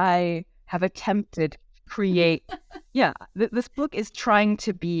 like, I have attempted to create. Yeah, this book is trying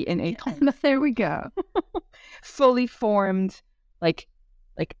to be in a there we go. fully formed, like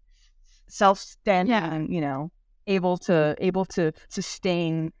self-standing, able to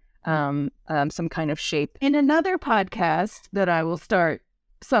sustain some kind of shape. In another podcast that I will start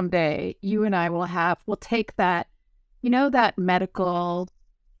someday, you and I we'll take that, that medical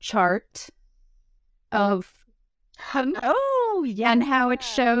chart of and how it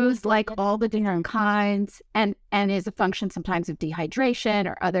shows like all the different kinds and is a function sometimes of dehydration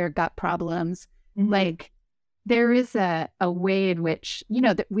or other gut problems. Mm-hmm. Like there is a way in which,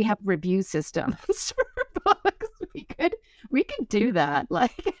 that we have review systems for books. We could do that.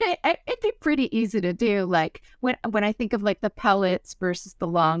 Like it'd be pretty easy to do. Like when I think of like the pellets versus the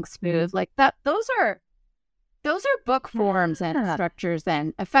long smooth, like that, those are book forms and structures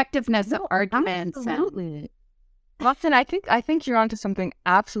and effectiveness of arguments. Absolutely. Watson, I think you're onto something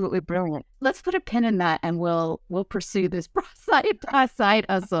absolutely brilliant. Let's put a pin in that, and we'll pursue this side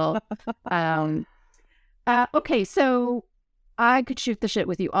hustle. Okay, so I could shoot the shit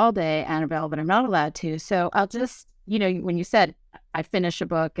with you all day, Annabelle, but I'm not allowed to. So I'll just, when you said I finish a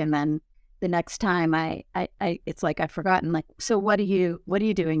book and then the next time I it's like I've forgotten. Like, so what are you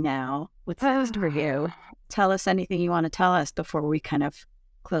doing now? What's next for you? Tell us anything you want to tell us before we kind of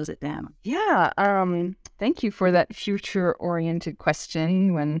close it down. Yeah. Thank you for that future-oriented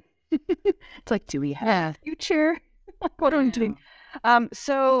question. When it's like, do we have a future? What are we doing?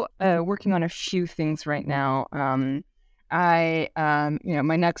 So working on a few things right now. My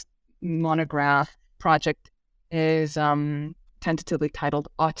next monograph project is tentatively titled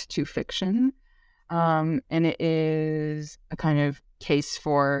Ought to Fiction. And it is a kind of case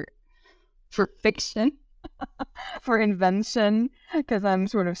for fiction, for invention, because I'm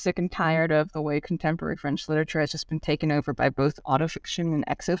sort of sick and tired of the way contemporary French literature has just been taken over by both autofiction and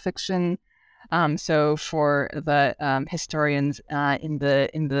exofiction. So for the historians in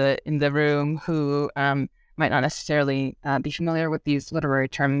the room who might not necessarily be familiar with these literary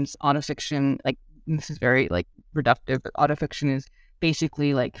terms, autofiction, like, this is very like reductive, but autofiction is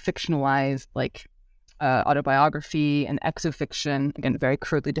basically like fictionalized, like autobiography, and exofiction, again very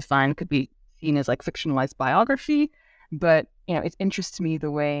crudely defined, could be seen as like fictionalized biography. But it interests me the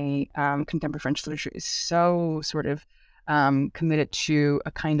way contemporary French literature is so sort of committed to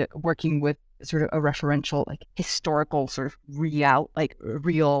a kind of working with sort of a referential, like historical sort of real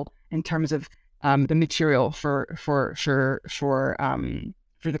in terms of the material for the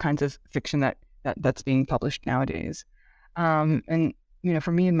kinds of fiction that's being published nowadays. And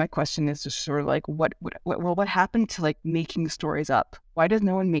for me, my question is just sort of like, what happened to like making stories up? Why does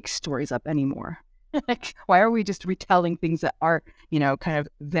no one make stories up anymore? Like, why are we just retelling things that are kind of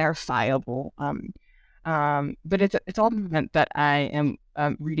verifiable? But it's all meant that I am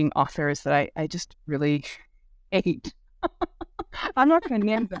reading authors that I just really hate. I'm not going to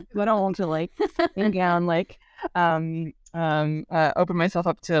name them, but I don't want to like hang down, like open myself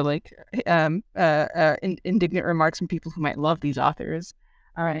up to like indignant remarks from people who might love these authors.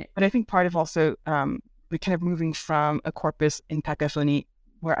 All right, but I think part of also we kind of moving from a corpus in Cacaphonies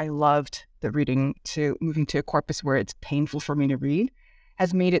where I loved the reading to moving to a corpus where it's painful for me to read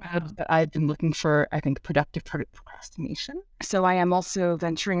has made it that I've been looking for, I think, productive procrastination. So I am also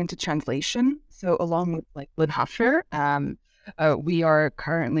venturing into translation. So along with like Lynn Hoffer, we are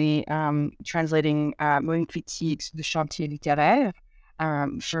currently translating Une critique de chantier littéraire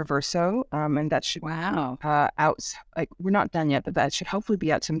for Verso, and that should out. Like, we're not done yet, but that should hopefully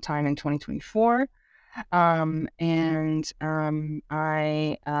be out sometime in 2024. I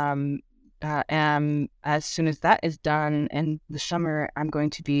as soon as that is done, in the summer, I'm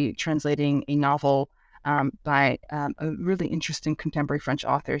going to be translating a novel by a really interesting contemporary French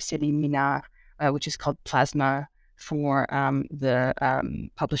author, Céline Minard, which is called Plasma, for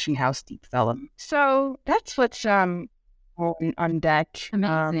the publishing house Deep Vellum. So that's what's on deck.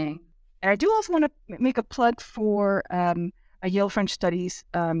 Amazing. And I do also want to make a plug for a Yale French Studies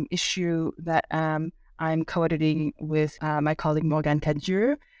issue that I'm co-editing with my colleague Morgane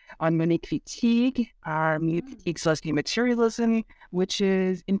Cadieux on Monnaie Critique, Monnaie Critique's lesbian materialism, which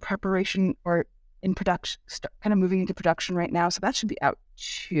is in preparation or in production, kind of moving into production right now. So that should be out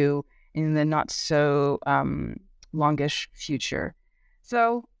too in the not so longish future.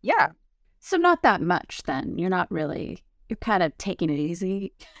 So yeah. So not that much then. You're kind of taking it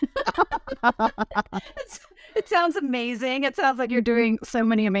easy. It sounds amazing. It sounds like you're doing so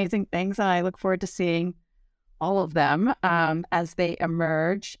many amazing things, and I look forward to seeing all of them as they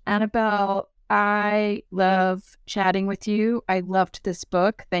emerge. Annabel, I love chatting with you. I loved this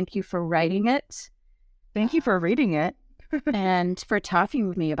book. Thank you for writing it. Thank you for reading it. And for talking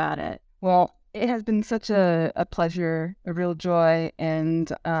with me about it. Well, it has been such a pleasure, a real joy,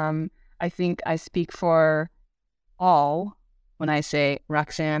 and I think I speak for all when I say,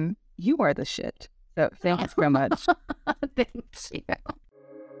 Roxanne, you are the shit. So thanks so much. Thank you.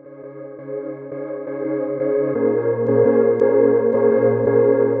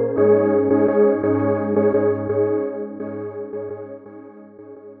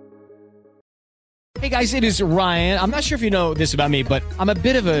 Hey guys, it is Ryan. I'm not sure if you know this about me, but I'm a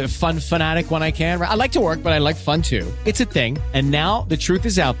bit of a fun fanatic when I can. I like to work, but I like fun too. It's a thing. And now the truth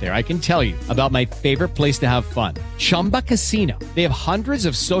is out there. I can tell you about my favorite place to have fun. Chumba Casino. They have hundreds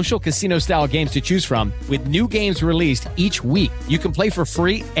of social casino style games to choose from with new games released each week. You can play for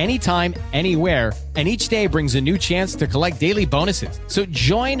free anytime, anywhere. And each day brings a new chance to collect daily bonuses. So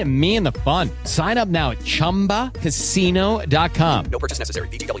join me in the fun. Sign up now at ChumbaCasino.com. No purchase necessary.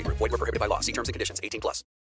 VGW Group. Void where prohibited by law. See terms and conditions. 18+.